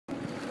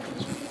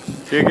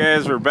Okay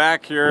guys, we're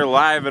back here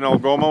live in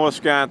Algoma,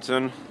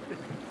 Wisconsin.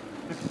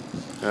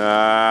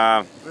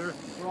 We're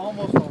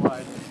almost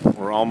alive.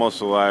 We're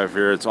almost alive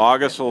here. It's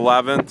August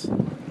 11th.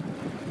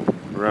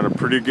 We're on a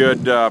pretty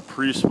good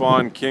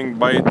pre-spawn king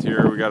bite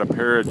here. We got a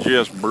pair of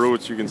GS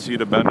brutes. You can see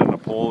the bend in the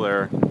pole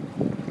there.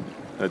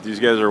 That these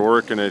guys are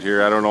working it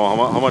here. I don't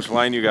know how much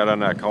line you got on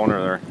that counter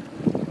there.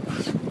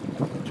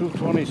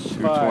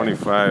 225.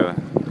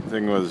 225. The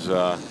thing was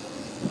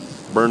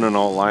burning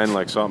out line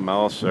like something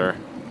else there.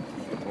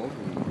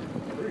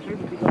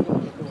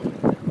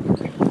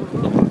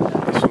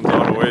 This one's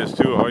out of ways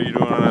too. How are you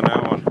doing on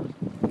that one?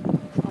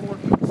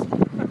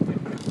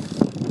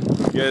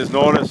 You guys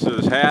notice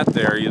his hat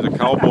there. He's a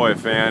cowboy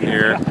fan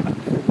here.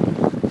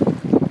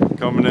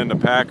 Coming into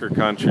Packer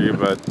country,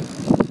 but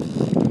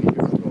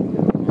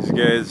these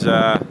guys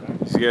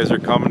are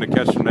coming to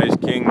catch some nice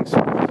kings.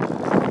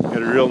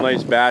 Got a real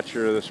nice batch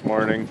here this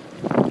morning.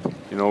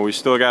 You know, we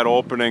still got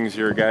openings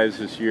here, guys,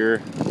 this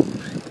year.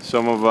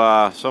 Some of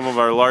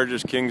our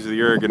largest kings of the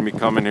year are going to be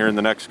coming here in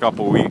the next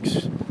couple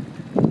weeks,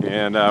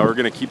 and we're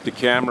going to keep the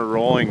camera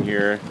rolling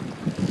here.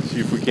 See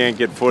if we can't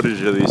get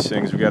footage of these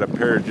things. We got a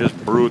pair of just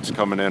brutes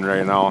coming in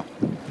right now.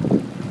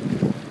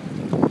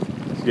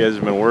 These guys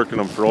have been working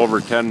them for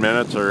over 10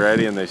 minutes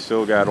already, and they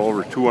still got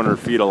over 200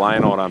 feet of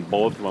line out on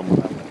both of them.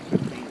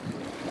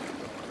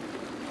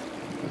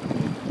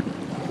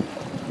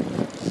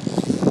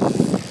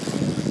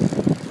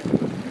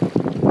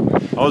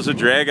 How's the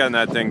drag on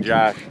that thing,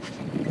 Josh? Okay,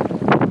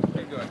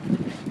 good.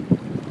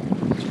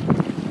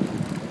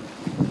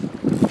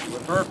 We're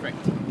perfect.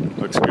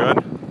 Looks good.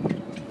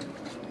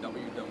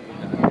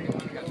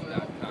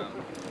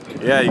 www.kinscatch.com.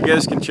 Yeah, you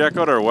guys can check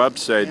out our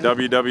website,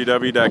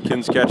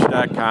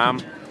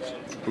 www.kinscatch.com.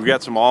 We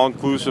got some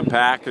all-inclusive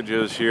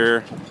packages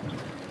here.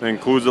 That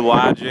includes the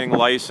lodging,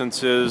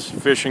 licenses,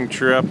 fishing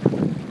trip.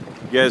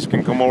 You guys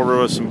can come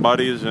over with some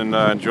buddies and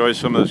enjoy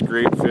some of this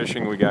great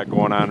fishing we got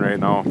going on right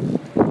now.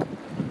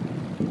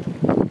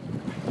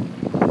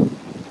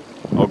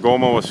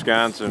 Algoma,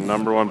 Wisconsin,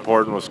 #1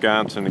 port in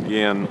Wisconsin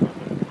again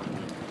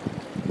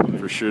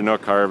for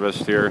Chinook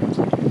harvest here.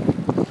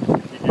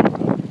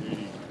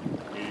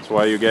 That's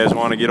why you guys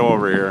want to get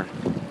over here.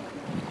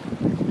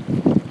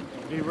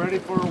 Be ready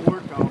for a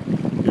workout.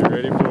 Get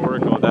ready for a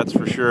workout, that's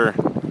for sure.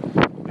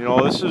 You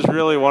know, this is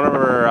really one of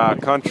our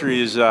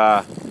country's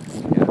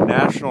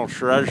national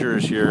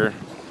treasures here.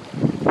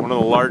 One of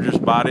the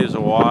largest bodies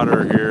of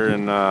water here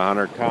on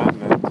our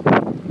continent.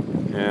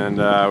 And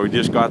we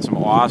just got some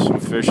awesome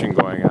fishing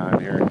going on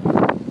here.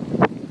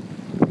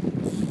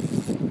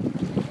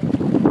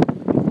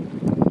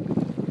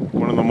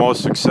 One of the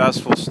most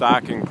successful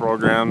stocking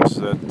programs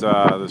that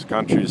this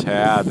country's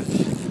had.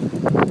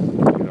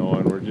 You know,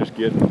 and we're just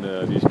getting,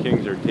 these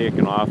kings are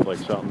taking off like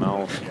something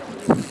else.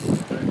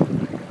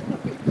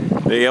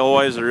 The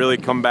alewives have really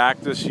come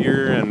back this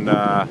year, and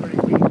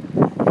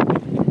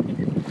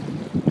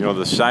you know,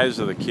 the size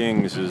of the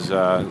kings has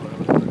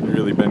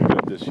really been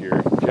good this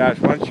year. Josh,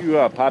 why don't you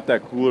pop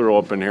that cooler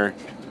open here?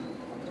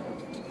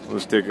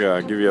 Let's give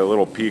you a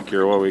little peek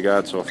here what we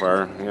got so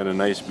far. We got a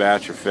nice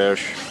batch of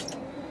fish.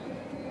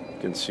 You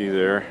can see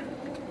there.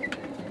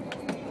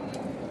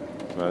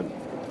 But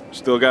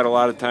still got a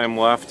lot of time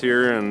left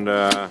here, and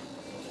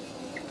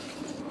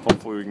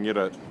hopefully we can get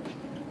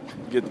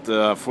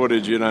the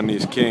footage in on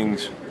these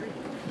kings.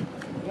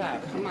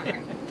 Yeah, come on.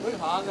 Quit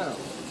hogging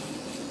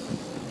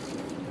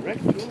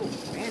Rick, too.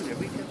 Man, did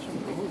we get some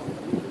food?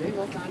 They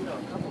look on to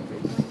a couple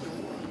big ones.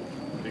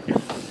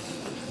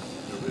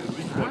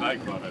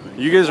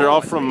 You guys are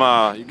all from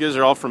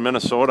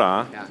Minnesota,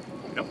 huh? Yeah.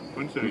 Yep,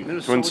 Twin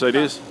Cities. Twin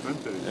Cities? Twin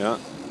Cities. Yeah.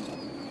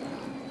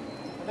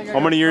 How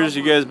many years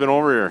you guys been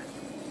over here?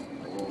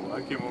 Well,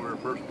 I came over here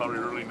first probably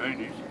early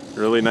 90s.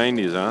 Early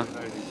 90s, huh?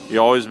 90s. You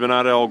always been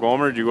out of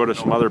Algoma, or did you go to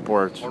some other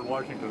ports? Port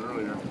Washington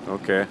earlier.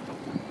 Okay.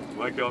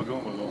 Like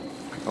Algoma though.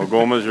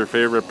 Algoma's your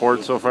favorite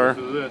port so far?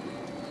 This is it.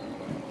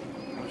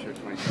 I was here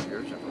 25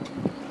 years ago.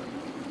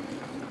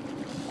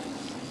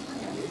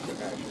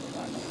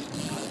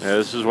 Yeah,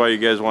 this is why you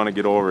guys want to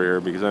get over here,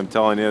 because I'm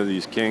telling you,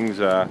 these kings,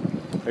 like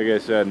I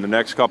said, in the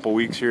next couple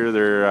weeks here,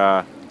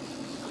 they're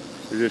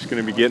just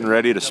going to be getting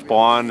ready to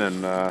spawn,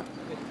 and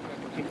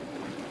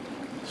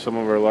some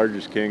of our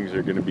largest kings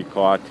are going to be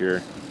caught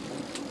here.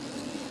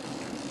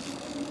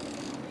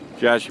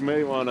 Josh, you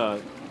may want to...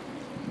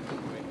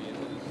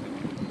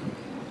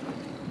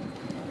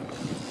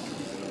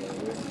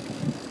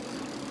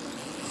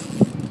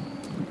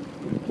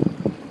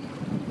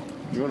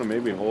 You want to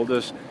maybe hold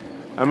this?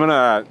 I'm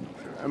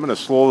gonna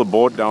slow the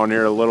boat down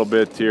here a little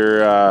bit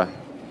here,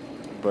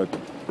 but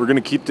we're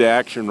gonna keep the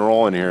action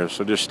rolling here,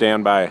 so just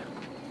stand by.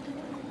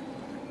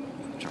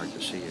 It's hard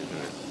to see, isn't it?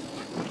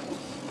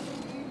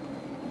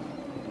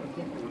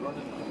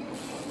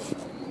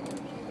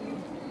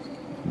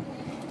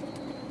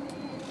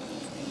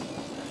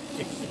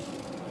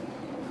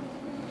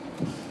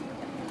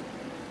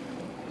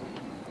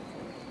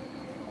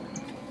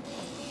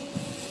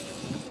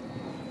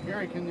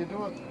 Gary, can you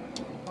do it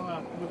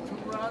with 2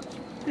 rods?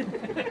 Damn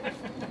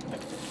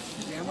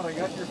it, I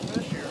got your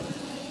fish here.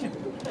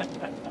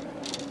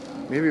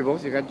 Maybe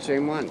both you got the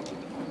same one.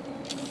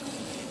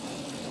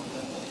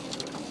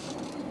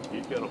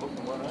 He's got a hook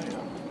in one eye.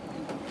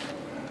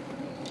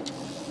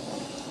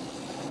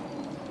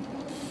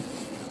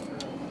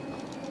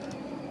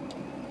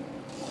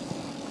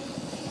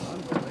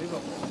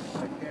 Unbelievable.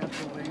 I can't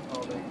believe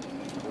how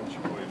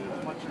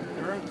much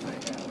endurance they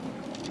have.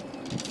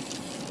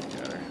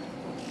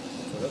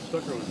 So that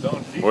sucker was down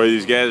deep. Boy,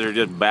 these guys are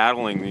just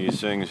battling these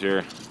things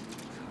here.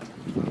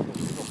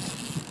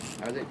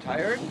 Are they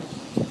tired?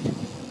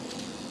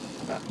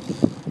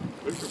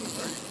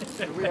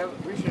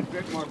 We should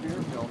drink more beer,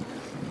 Phil.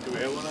 Do we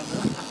have one on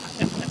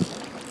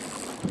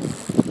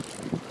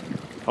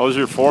there? How's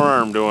your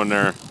forearm doing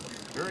there?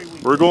 Very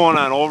weak. We're going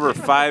on over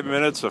 5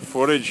 minutes of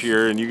footage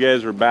here, and you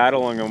guys were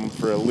battling them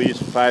for at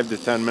least 5 to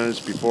 10 minutes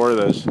before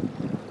this.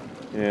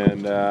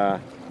 And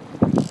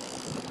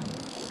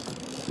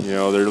you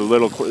know,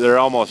 they're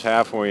almost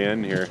halfway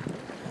in here.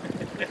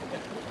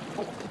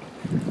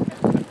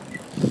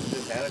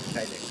 Just that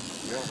exciting.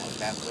 You're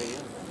almost halfway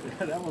in.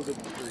 That was a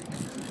freak.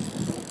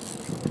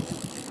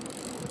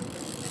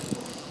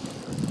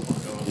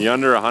 You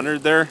under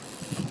 100 there?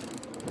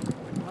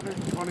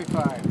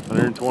 125.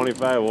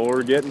 125. Well,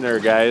 we're getting there,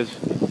 guys.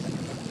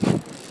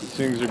 These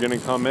things are going to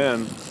come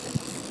in. Yeah,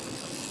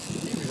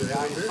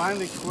 he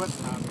finally quit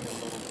on me a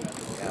little bit.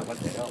 Yeah, what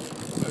the hell?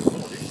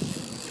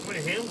 Too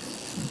many hams?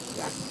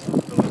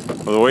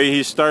 Well, the way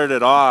he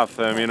started off,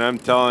 I mean, I'm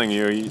telling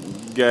you, you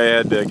guy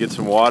had to get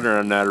some water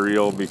on that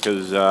reel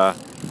because It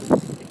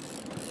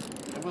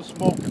was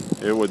smoking.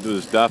 it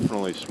was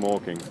definitely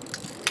smoking.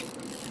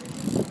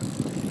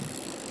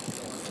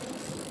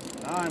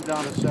 Now I'm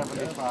down to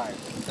 75.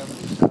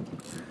 77.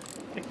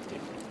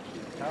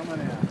 Coming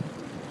in.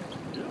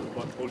 All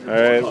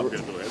right. I don't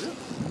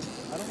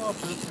know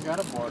if this has got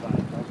a board on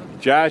it, doesn't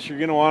it? Josh, you're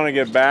going to want to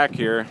get back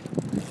here.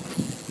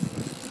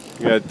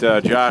 We got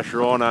Josh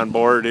Rowan on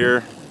board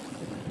here.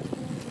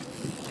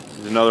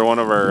 He's another one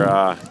of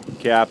our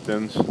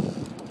captains.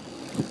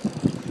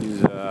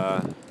 He's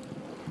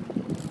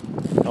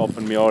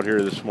helping me out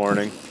here this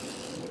morning.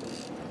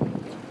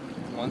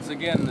 Once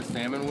again, the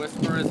Salmon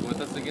Whisperer is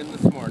with us again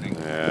this morning.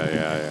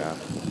 Yeah.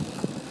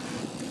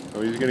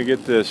 So he's going to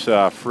get this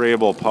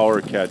Frable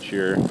power catch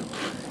here.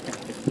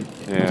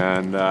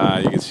 And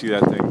you can see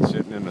that thing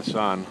sitting in the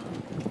sun.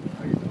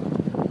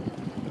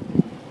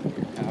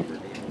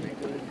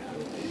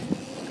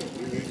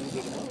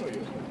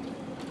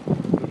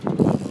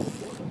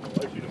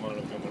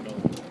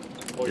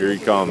 Here he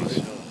comes.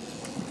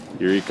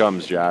 Here he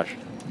comes, Josh.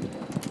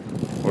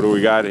 What do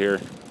we got here? I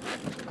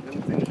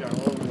think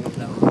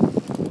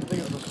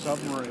it's a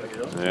submarine.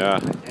 Yeah.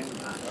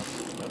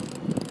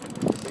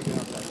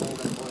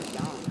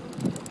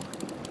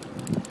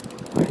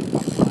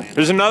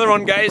 There's another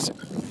one, guys.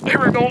 Here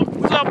we go.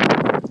 What's up?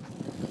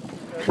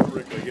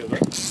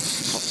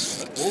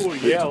 Oh,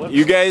 yeah.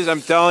 You guys,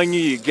 I'm telling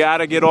you, you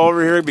gotta get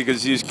over here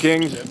because these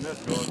kings,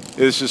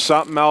 this is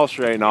something else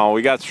right now.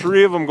 We got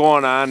 3 of them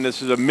going on.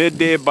 This is a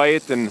midday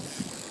bite, and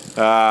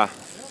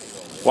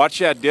watch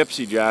that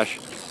dipsy, Josh.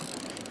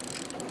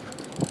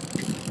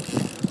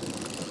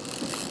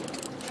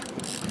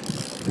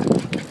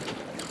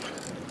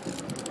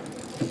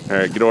 All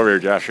right, get over here,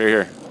 Josh. Right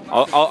here.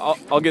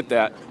 I'll get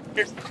that.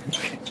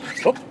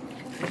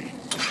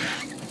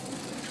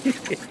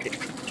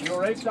 You're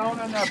right down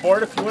on that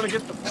board if you want to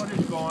get the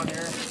footage going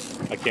here.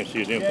 I can't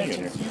see a damn Yeah, thing you in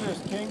can here. see this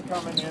king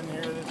coming in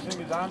here. This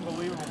thing is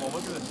unbelievable.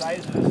 Look at the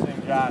size of this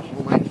thing, Josh.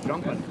 Oh, mine's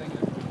jumping.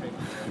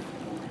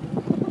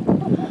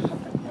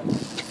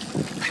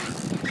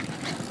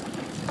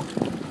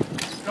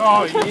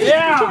 Oh,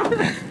 yeah!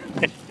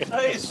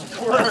 Nice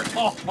work.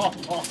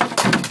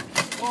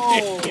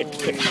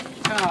 Holy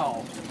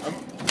cow.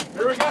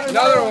 Here we got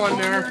Another one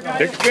there.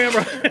 Take the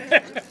camera.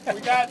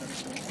 We got,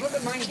 Look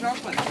at mine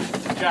jumping.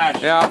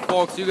 Josh. Yeah,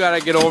 folks, you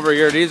gotta get over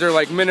here. These are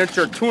like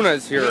miniature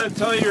tunas I'm here. gonna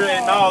tell you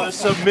right now,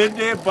 this is a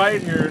midday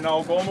bite here in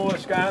Algoma,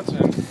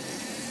 Wisconsin.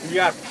 We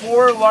got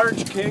 4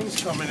 large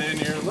kings coming in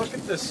here. Look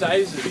at the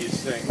size of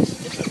these things.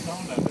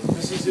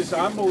 This is just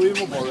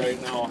unbelievable right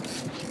now.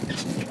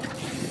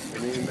 I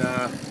mean,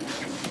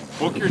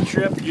 book your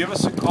trip. Give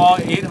us a call,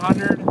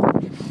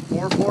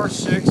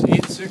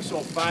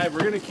 800-446-8605.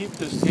 We're gonna keep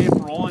this tape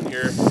rolling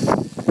here.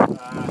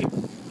 I'm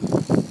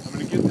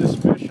gonna get this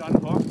fish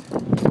unhooked,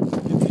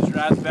 get these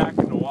rods back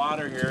in the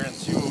water here, and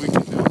see what we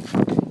can do.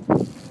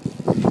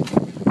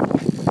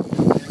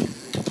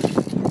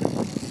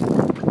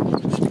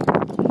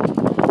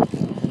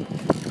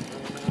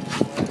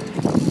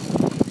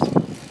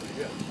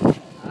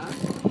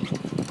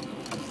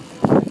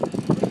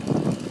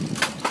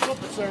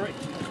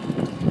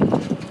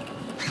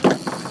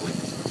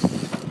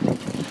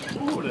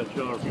 Oh, that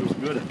jar feels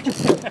good.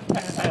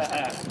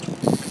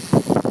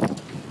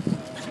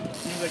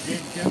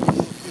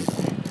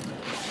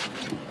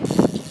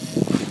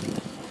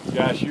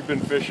 Gosh, you've been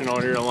fishing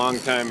out here a long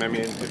time. I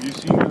mean, have you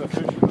seen other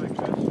fishing like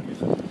this? I mean,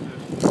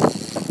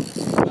 this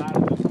is out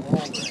of this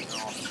world right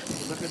now.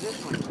 Look at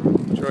this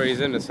one. Troy,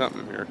 he's into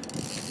something here.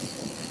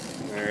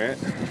 All right.